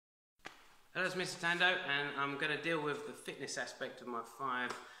Hello, it's Mr. Tandoh, and I'm going to deal with the fitness aspect of my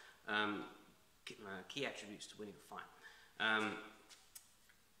 5 key attributes to winning a fight.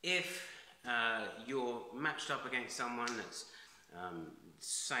 If you're matched up against someone that's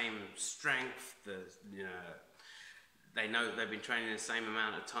same strength, they know they've been training the same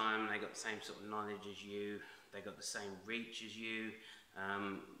amount of time, they got the same sort of knowledge as you, they got the same reach as you,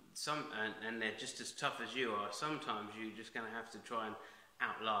 and they're just as tough as you are, sometimes you're just going to have to try and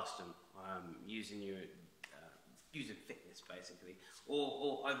outlast them using fitness basically,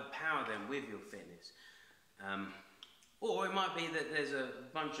 or overpower them with your fitness. Or it might be that there's a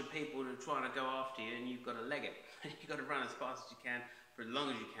bunch of people that are trying to go after you and you've got to leg it. You've got to run as fast as you can for as long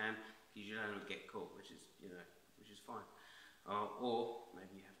as you can because you don't get caught, which is fine. Or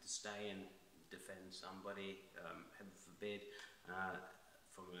maybe you have to stay and defend somebody, heaven forbid,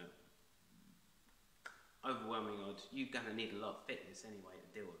 from an overwhelming odds. You're going to need a lot of fitness anyway to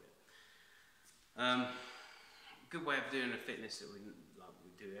deal with it. Good way of doing the fitness that we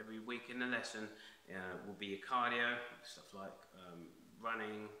do every week in the lesson will be your cardio, stuff like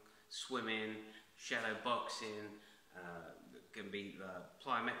running, swimming, shadow boxing. Can be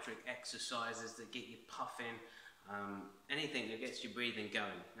plyometric exercises that get you puffing, anything that gets your breathing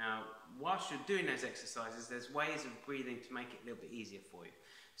going. Now, whilst you're doing those exercises, there's ways of breathing to make it a little bit easier for you.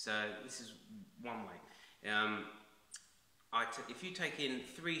 So this is one way. If you take in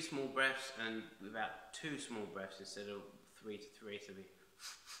 3 small breaths and about 2 small breaths instead of 3 to 3, so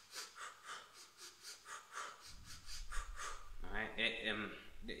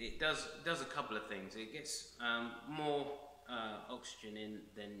it does a couple of things. It gets more oxygen in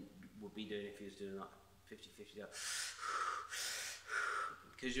than would be doing if you was doing like 50-50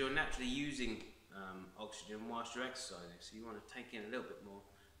 because you're naturally using oxygen whilst you're exercising, so you want to take in a little bit more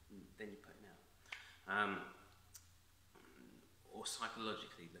than you're putting out. Or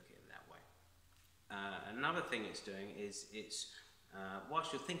psychologically look at it that way. Another thing it's doing is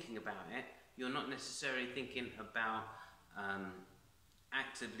whilst you're thinking about it, you're not necessarily thinking about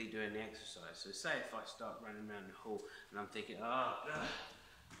actively doing the exercise. So say if I start running around the hall and I'm thinking,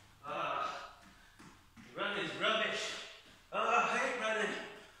 running's rubbish, I hate running,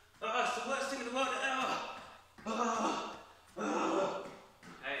 it's the worst thing in the world,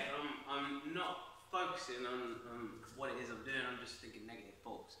 okay, I'm not focusing on what it is I'm doing, I'm just thinking negative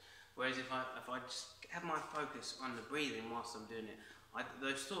thoughts. Whereas if I just have my focus on the breathing whilst I'm doing it,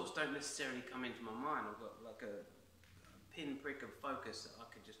 those thoughts don't necessarily come into my mind. I've got like a pinprick of focus that I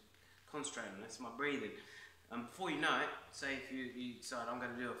could just concentrate on. That's my breathing. Before you know it, say if you decide I'm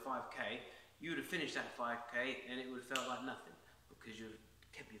going to do a 5k, you would have finished that 5k and it would have felt like nothing because you've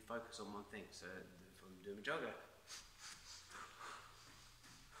kept your focus on one thing. So if I'm doing a jogger,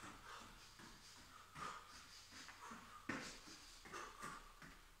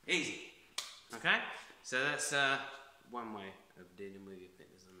 easy. Okay? So that's one way of dealing with your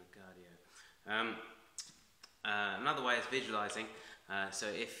fitness and the cardio. Another way is visualizing. So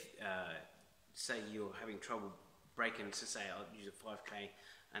if, say you're having trouble breaking, so say I'll use a 5k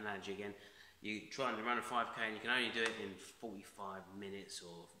analogy again, you're trying to run a 5k and you can only do it in 45 minutes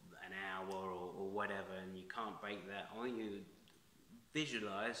or an hour or whatever, and you can't break that. I want you to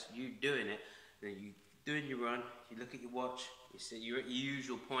visualize you doing it, then you doing your run, you look at your watch, you're at your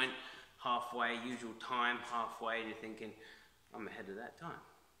usual point, halfway, usual time, halfway, and you're thinking, I'm ahead of that time.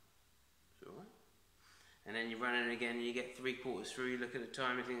 It's alright. And then you're running again and you get 3/4 through, you look at the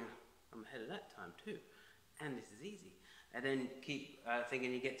time and think, I'm ahead of that time too. And this is easy. And then keep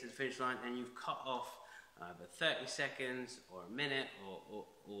thinking you get to the finish line and you've cut off either 30 seconds or a minute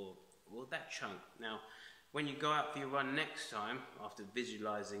or that chunk. Now, when you go out for your run next time, after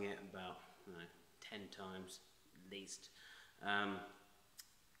visualizing it about 10 times at least,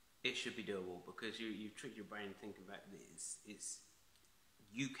 it should be doable because you trick your brain thinking about this.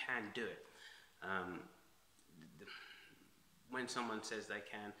 You can do it. When someone says they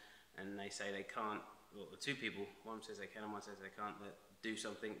can and they say they can't, or 2 people, one says they can and one says they can't, do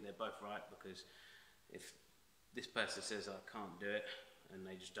something, they're both right, because if this person says I can't do it and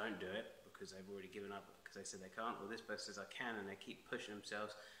they just don't do it because they've already given up because they said they can't, or this person says I can and they keep pushing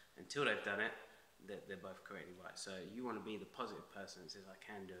themselves until they've done it, they're both correctly right. So you want to be the positive person that says I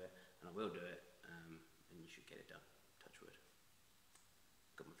can do it and I will do it, and you should get it done. Touch wood.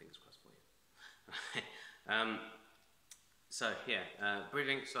 Got my fingers crossed for you. So yeah,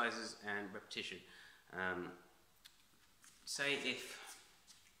 breathing exercises and repetition. Say if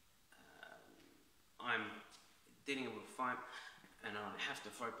I'm dealing with a fight and I have to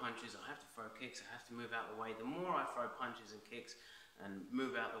throw punches, I have to throw kicks, I have to move out of the way. The more I throw punches and kicks and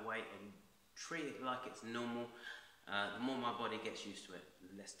move out of the way and treat it like it's normal, the more my body gets used to it,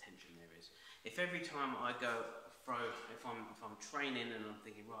 the less tension there is. If every time I go if I'm training and I'm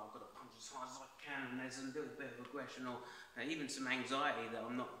thinking, right, I've got to punch as hard as I can, and there's a little bit of aggression or even some anxiety that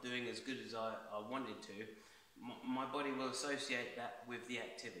I'm not doing as good as I wanted to, my body will associate that with the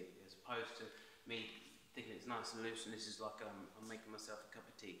activity, as opposed to me thinking it's nice and loose and this is like I'm making myself a cup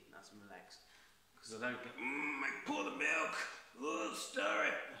of tea, nice and relaxed. Because I don't go, pour the milk, stir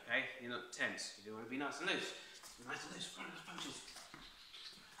it. Okay, you're not tense. You want to be nice and loose. Nice and loose, front of those punches.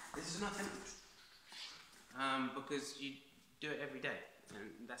 This is nothing. Because you do it every day,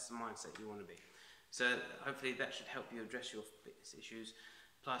 and that's the mindset you want to be. So hopefully that should help you address your fitness issues.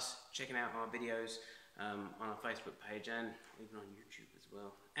 Plus, checking out our videos on our Facebook page and even on YouTube as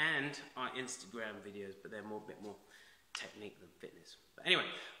well, and our Instagram videos, but they're a bit more technique than fitness. But anyway,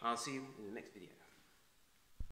 I'll see you in the next video.